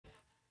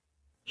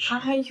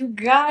Hi, you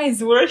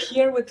guys. We're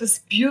here with this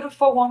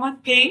beautiful woman,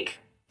 Pink.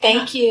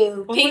 Thank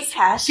you. Pink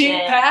Passion.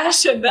 Pink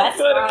Passion. That's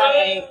what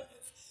right. it is.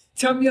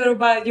 Tell me all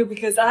about you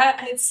because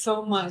it's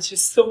so much.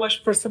 It's so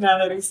much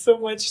personality,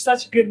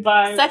 such good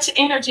vibes. Such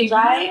energy,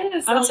 right?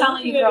 Yes, I'm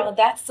telling you, girl,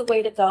 that's the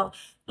way to go.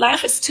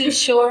 Life is too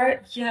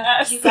short.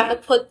 Yes. You got to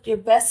put your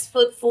best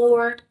foot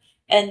forward.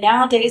 And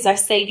nowadays, I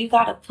say you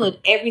got to put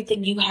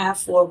everything you have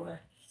forward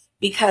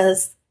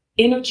because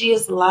energy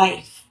is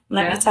life.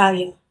 Let me tell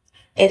you.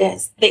 It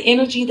is. The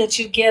energy that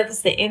you give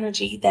is the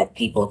energy that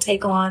people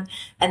take on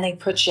and they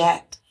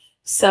project.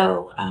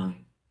 So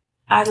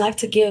I like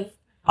to give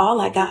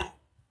all I got,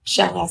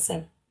 shall I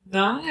say.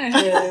 Nice.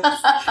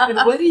 And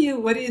what do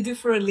you do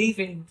for a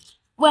living?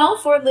 Well,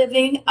 for a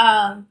living,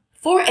 I'm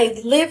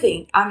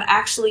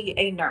actually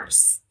a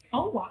nurse.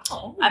 Oh,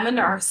 wow. I'm a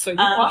nurse So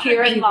you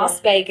here in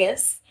Las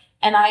Vegas,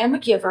 and I am a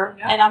giver,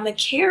 and I'm a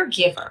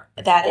caregiver,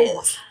 that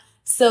is.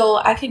 So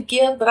I can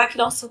give, but I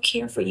can also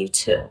care for you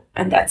too,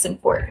 and that's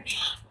important.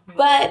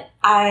 But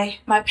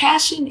my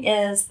passion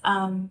is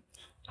I'm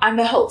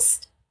a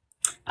host.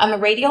 I'm a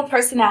radio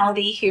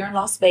personality here in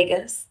Las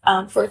Vegas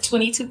for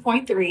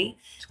 22.3,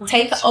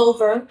 Take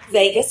Over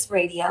Vegas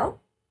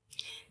Radio.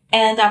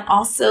 And I'm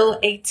also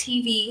a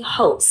TV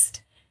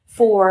host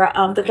for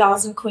the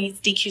Dolls and Queens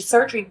DQ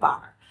Surgery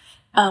Bar,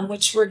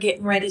 which we're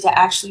getting ready to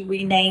actually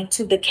rename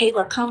to the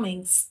Kayla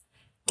Cummings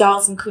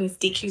Dolls and Queens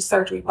DQ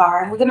Surgery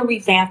Bar. And we're going to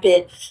revamp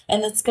it,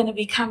 and it's going to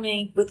be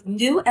coming with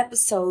new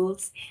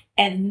episodes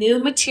and new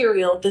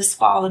material this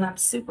fall, and I'm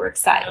super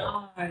excited.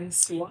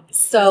 Nice.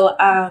 So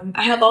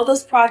I have all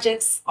those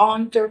projects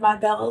under my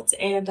belt,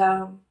 and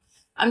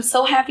I'm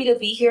so happy to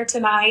be here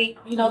tonight,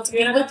 to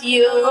be with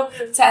you,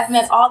 to have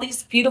met all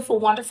these beautiful,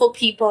 wonderful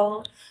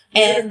people,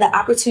 and the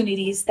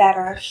opportunities that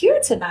are here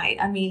tonight.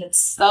 I mean, it's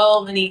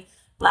so many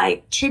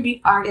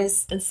tribute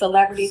artists and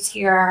celebrities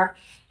here.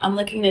 I'm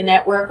looking to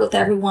network with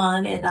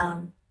everyone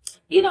and,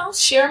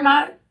 share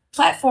my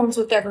platforms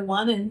with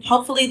everyone. And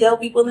hopefully they'll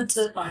be willing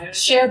to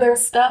share their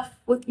stuff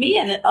with me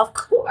and, of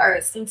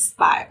course,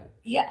 inspire.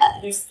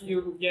 Yes.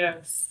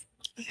 Yes.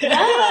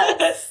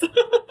 Yes.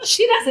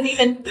 She doesn't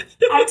even,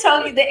 I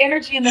tell you, the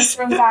energy in this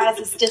room, guys,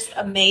 is just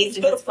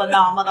amazing. It's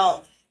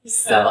phenomenal.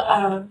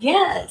 So,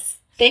 yes.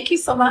 Thank you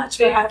so much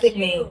for having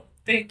me.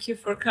 Thank you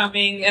for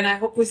coming, and I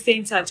hope we stay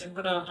in touch. I'm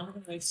gonna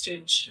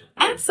exchange.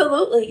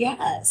 Absolutely,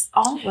 yes,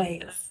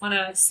 always. I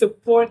wanna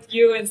support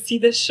you and see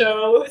the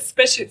show,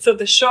 especially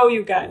the show.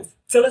 You guys,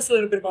 tell us a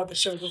little bit about the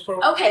show before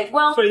you go. Okay,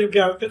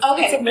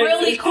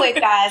 really quick,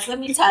 guys. Let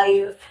me tell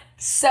you.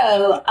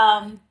 So,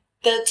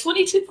 the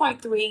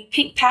 22.3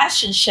 Pink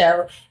Passion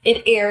Show,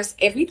 it airs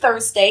every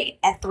Thursday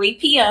at 3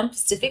 p.m.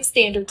 Pacific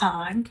Standard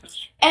Time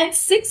and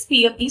 6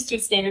 p.m. Eastern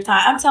Standard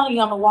Time. I'm telling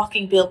you, I'm a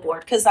walking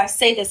billboard because I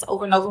say this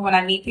over and over when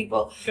I meet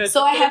people. Good.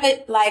 So I have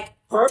it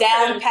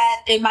down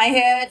pat in my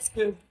head.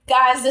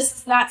 Guys, this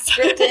is not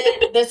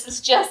scripted. This is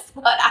just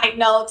what I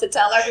know to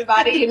tell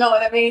everybody. You know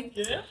what I mean?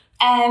 Yeah.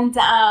 And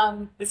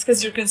it's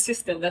because you're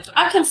consistent.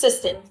 I'm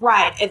consistent.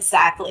 Right,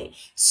 exactly.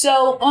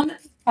 So on the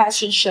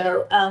Passion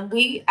Show,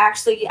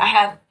 I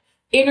have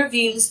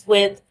interviews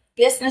with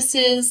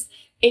businesses,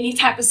 any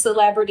type of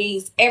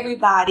celebrities,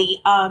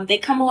 everybody. They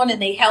come on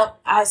and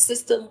I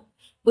assist them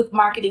with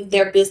marketing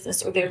their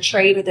business or their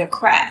trade or their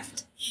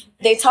craft.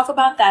 They talk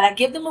about that. I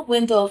give them a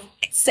window of,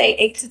 say,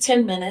 8 to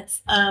 10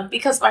 minutes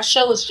because my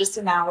show is just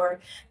an hour.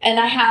 And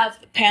I have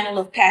a panel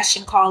of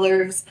passion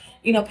callers,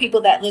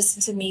 people that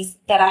listen to me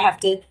that I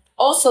have to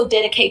also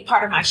dedicate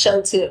part of my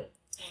show to.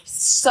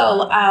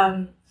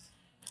 So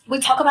we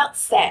talk about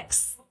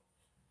sex.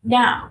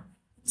 Now,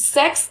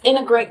 sex in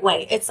a great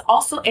way. It's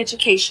also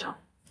educational,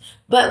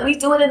 but we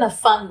do it in a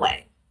fun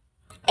way.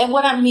 And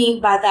what I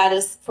mean by that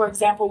is, for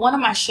example, one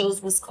of my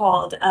shows was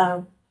called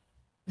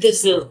The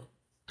Zoo.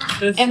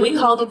 And we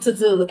called it The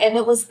Zoo. And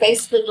it was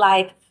basically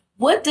like,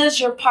 what does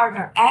your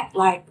partner act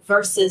like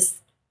versus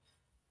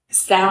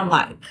sound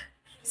like?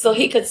 So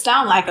he could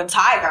sound like a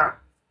tiger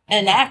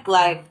and act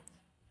like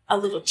a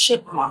little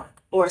chipmunk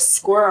or a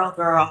squirrel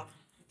girl.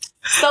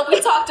 So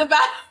we talked about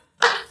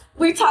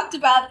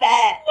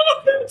that.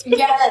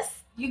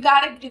 Yes. You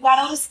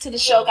gotta listen to the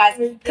show, guys,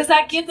 because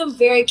I give them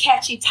very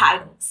catchy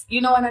titles. You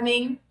know what I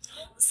mean?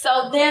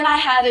 So then I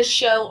had a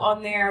show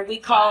on there I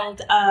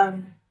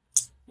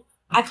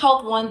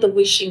called one The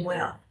Wishing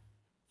Well.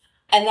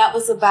 And that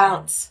was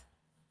about,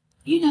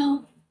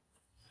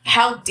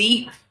 how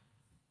deep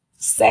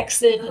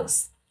sex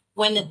is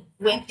when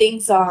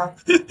things are,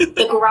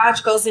 the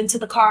garage goes into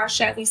the car,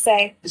 shall we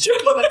say.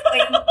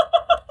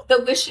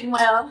 The Wishing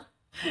Well.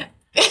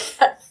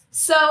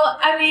 So,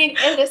 I mean,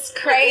 it is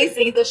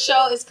crazy. The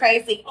show is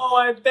crazy. Oh,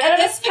 I bet.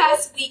 And this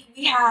past week,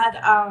 we had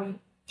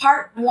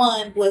part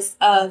one was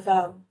of,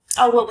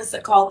 what was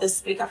it called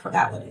this week? I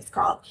forgot what it's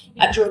called.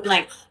 I drew a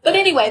blank. But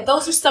anyway,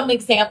 those are some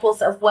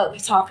examples of what we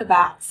talk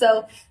about.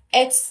 So,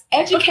 it's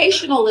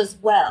educational as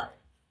well.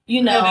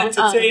 And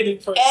entertaining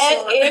for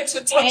sure.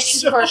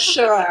 Entertaining for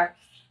sure.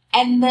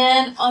 And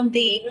then on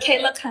the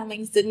Kayla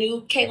Cummings, the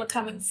new Kayla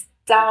Cummings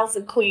Dolls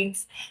and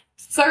Queens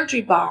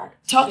Surgery Bar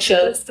talk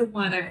show. That's the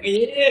one.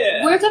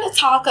 Yeah. We're going to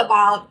talk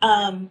about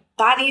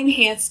body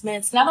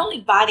enhancements, not only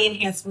body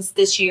enhancements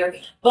this year,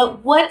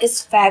 but what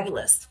is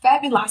fabulous.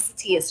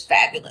 Fabulosity is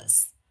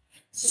fabulous.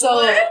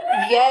 So,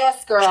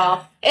 yes,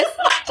 girl. It's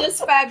not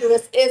just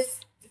fabulous.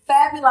 It's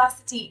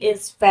Fabulosity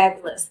is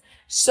fabulous.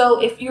 So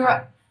if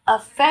you're a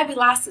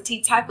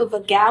Fabulosity type of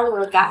a gal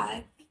or a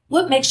guy,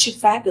 what makes you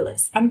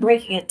fabulous? I'm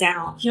breaking it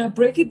down. Yeah,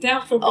 break it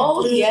down for me.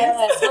 Oh, please.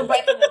 Yes, we're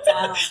breaking it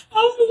down. I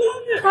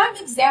love it. Prime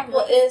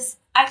example is,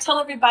 I tell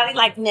everybody,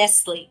 like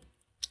Nestle.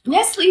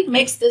 Nestle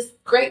makes this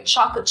great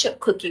chocolate chip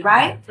cookie,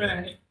 right?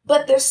 Right.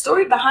 But their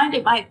story behind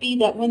it might be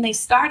that when they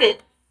started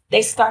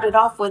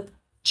off with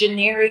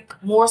generic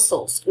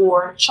morsels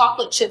or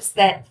chocolate chips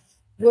that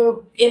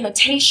were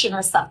imitation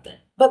or something.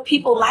 But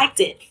people liked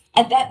it,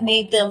 and that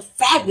made them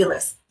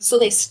fabulous. So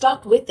they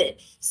stuck with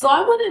it. So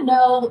I want to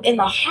know, in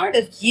the heart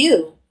of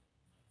you,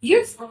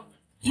 you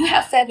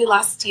have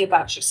fabulosity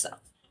about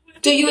yourself.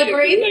 Do you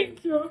agree?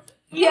 Thank you.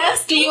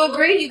 Yes. Do you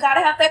agree? You got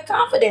to have that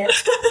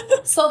confidence.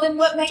 So then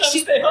what makes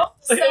you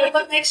fabulous?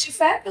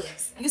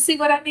 You see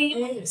what I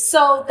mean?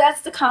 So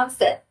that's the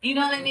concept. You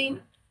know what I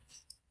mean?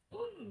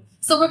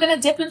 So we're going to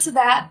dip into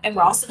that, and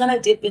we're also going to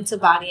dip into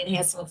body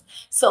enhancements.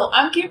 So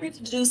I'm getting ready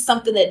to do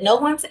something that no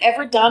one's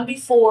ever done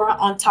before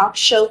on talk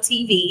show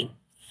TV.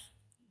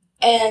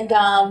 And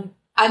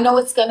I know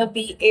it's going to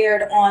be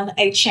aired on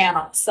a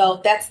channel.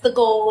 So that's the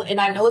goal, and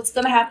I know it's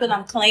going to happen.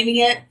 I'm claiming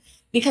it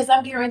because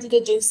I'm getting ready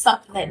to do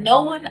something that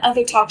no one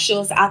other talk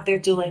show is out there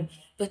doing.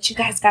 But you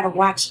guys got to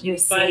watch and you'll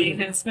see. Body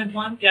enhancement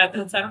one? Yeah,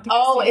 that's, I don't think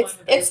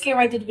it's getting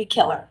ready to be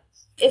killer.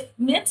 If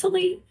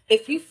mentally,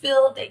 if you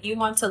feel that you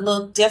want to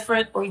look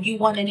different or you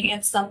want to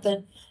enhance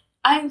something,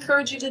 I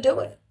encourage you to do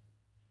it.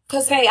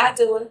 Because, hey, I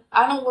do it.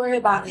 I don't worry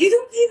about it. You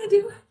don't need to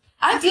do it.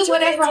 I do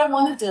whatever I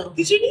want to do.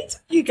 Did you need to?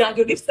 You got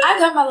your lips done? I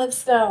got my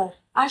lips done.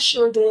 I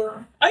sure do.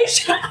 Are you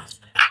sure? I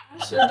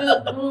sure do.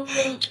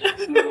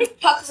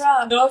 Pucker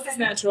up. Nose is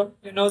natural.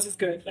 Your nose is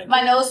good. Like,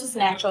 my nose is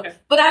natural. Okay.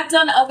 But I've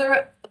done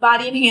other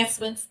body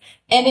enhancements.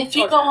 And if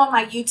you go on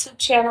my YouTube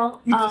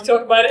channel,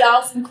 talk about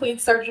Dolls and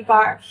Queens Surgery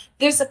Bar,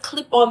 there's a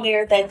clip on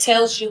there that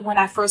tells you when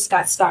I first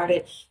got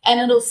started.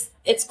 And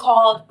it's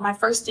called My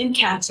First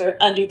Encounter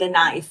Under the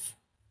Knife.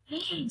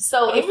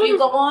 So if you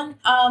go on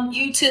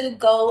YouTube,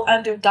 go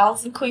under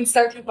Dolls and Queens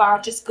Surgery Bar,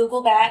 just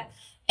Google that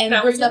and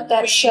bring up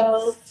that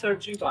show.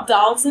 Surgery Bar.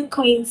 Dolls and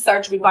Queens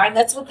Surgery Bar, and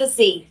that's with the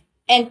Z.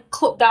 And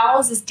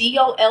Dolls is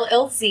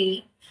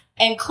DOLLZ,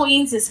 and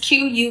Queens is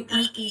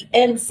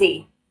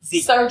QUEENZ.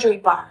 Surgery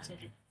Bar.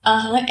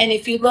 And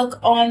if you look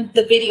on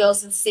the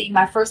videos and see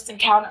My First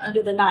Encounter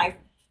Under the Knife,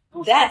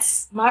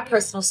 that's my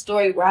personal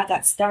story where I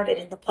got started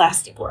in the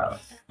plastic world.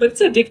 But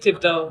it's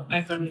addictive, though,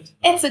 I heard.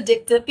 It's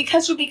addictive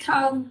because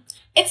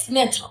it's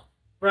mental.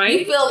 Right?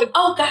 You feel,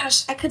 oh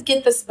gosh, I could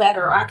get this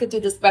better, or I could do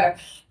this better.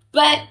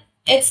 But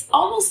it's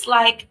almost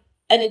like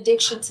an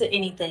addiction to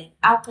anything.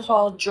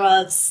 Alcohol,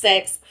 drugs,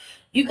 sex.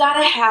 You got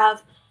to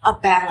have a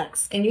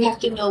balance, and you have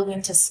to know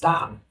when to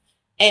stop.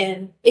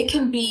 And it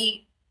can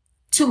be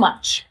too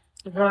much.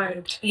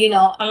 Right. You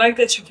know. I like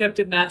that you kept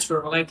it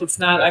natural. Like, it's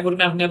not, I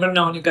would have never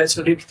known you guys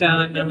were deep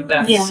down and none of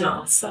that.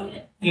 Yeah. So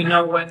you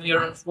know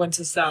when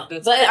to stop.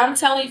 But I'm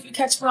telling you, if you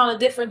catch me on a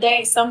different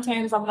day,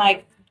 sometimes I'm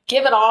like,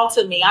 give it all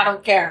to me. I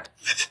don't care.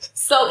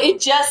 So it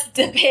just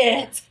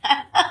depends.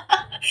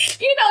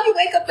 You know, you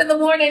wake up in the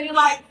morning and you're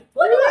like,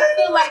 what do I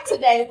feel like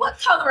today? What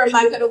color am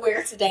I going to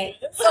wear today?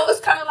 So it's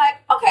kind of like,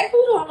 okay,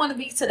 who do I want to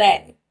be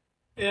today?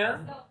 Yeah.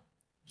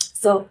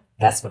 So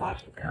that's what I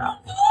do,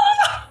 girl.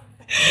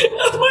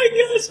 Oh my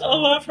gosh, I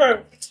love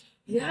her.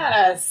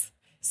 Yes.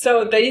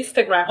 So the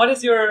Instagram. What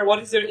is your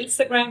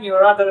Instagram?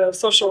 Your other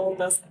social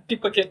that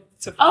people get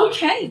to follow?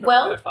 Okay.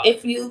 Well,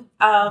 if you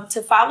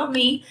to follow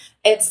me,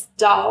 it's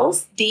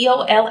Dolls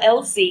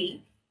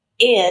DOLLZ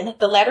N,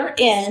 the letter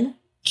N,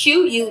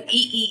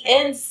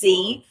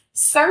 QUEENZ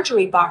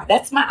Surgery Bar.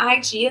 That's my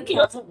IG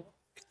account.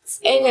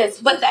 It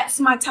is, but that's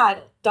my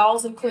title,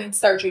 Dolls and Queens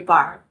Surgery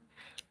Bar.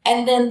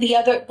 And then the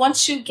other,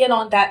 once you get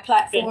on that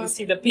platform,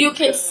 you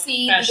can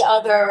see the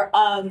other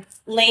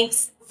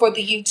links for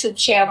the YouTube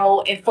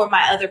channel and for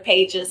my other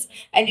pages,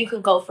 and you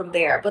can go from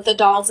there. But the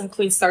Dolls and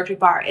Queens Surgery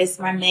Bar is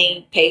my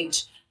main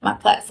page, my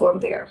platform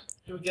there.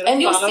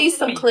 And you'll see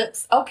some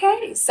clips.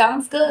 Okay,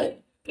 sounds good.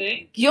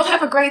 You'll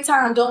have a great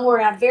time. Don't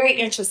worry, I'm very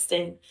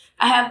interesting.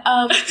 I have,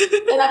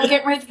 and I'm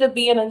getting ready to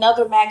be in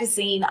another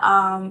magazine,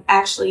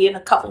 actually in a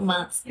couple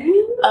months.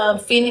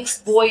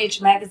 Phoenix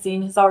Voyage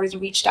magazine has already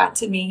reached out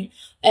to me,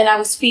 and I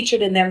was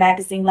featured in their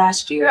magazine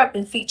last year. I've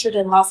been featured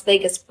in Las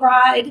Vegas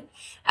Pride.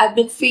 I've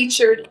been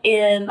featured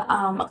in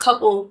a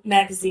couple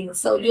magazines,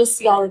 so you'll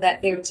see all of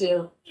that there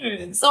too.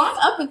 So I'm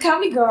up and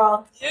coming,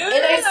 girl. Yeah.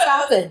 It ain't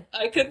stopping.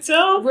 I can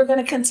tell. We're going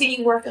to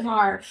continue working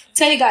hard.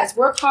 Tell you guys,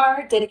 work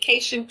hard,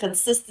 dedication,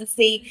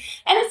 consistency.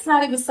 And it's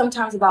not even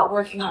sometimes about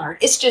working hard.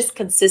 It's just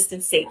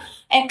consistency.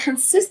 And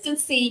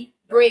consistency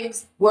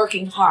brings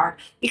working hard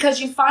because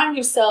you find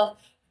yourself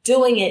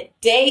doing it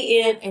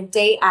day in and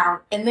day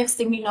out. And next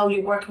thing you know,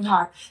 you're working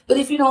hard. But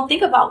if you don't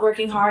think about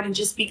working hard and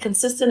just be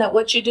consistent at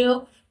what you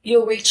do,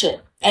 you'll reach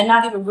it. and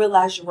not even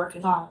realize you're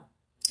working hard.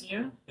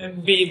 Yeah.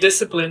 And be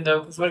disciplined though,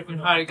 because working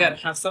hard, you gotta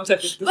have some type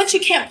of discipline. But you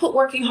can't put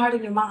working hard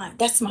in your mind.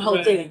 That's my whole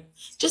Right. thing.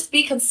 Just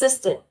be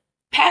consistent.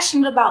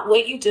 Passionate about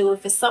what you do.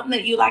 If it's something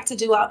that you like to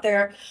do out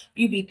there,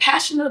 you be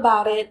passionate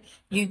about it.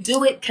 You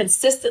do it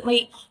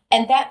consistently,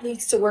 and that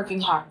leads to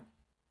working hard.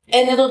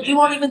 And you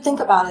won't even think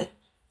about it.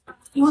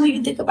 You won't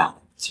even think about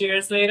it.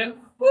 Cheers later.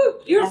 Woo,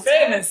 you're That's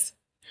famous.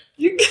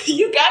 You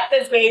got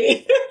this,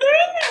 baby.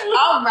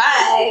 All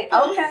right.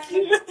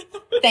 Okay.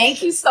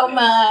 Thank you so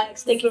much.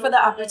 Thank you for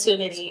the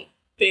opportunity.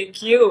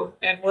 Thank you,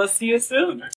 and we'll see you soon.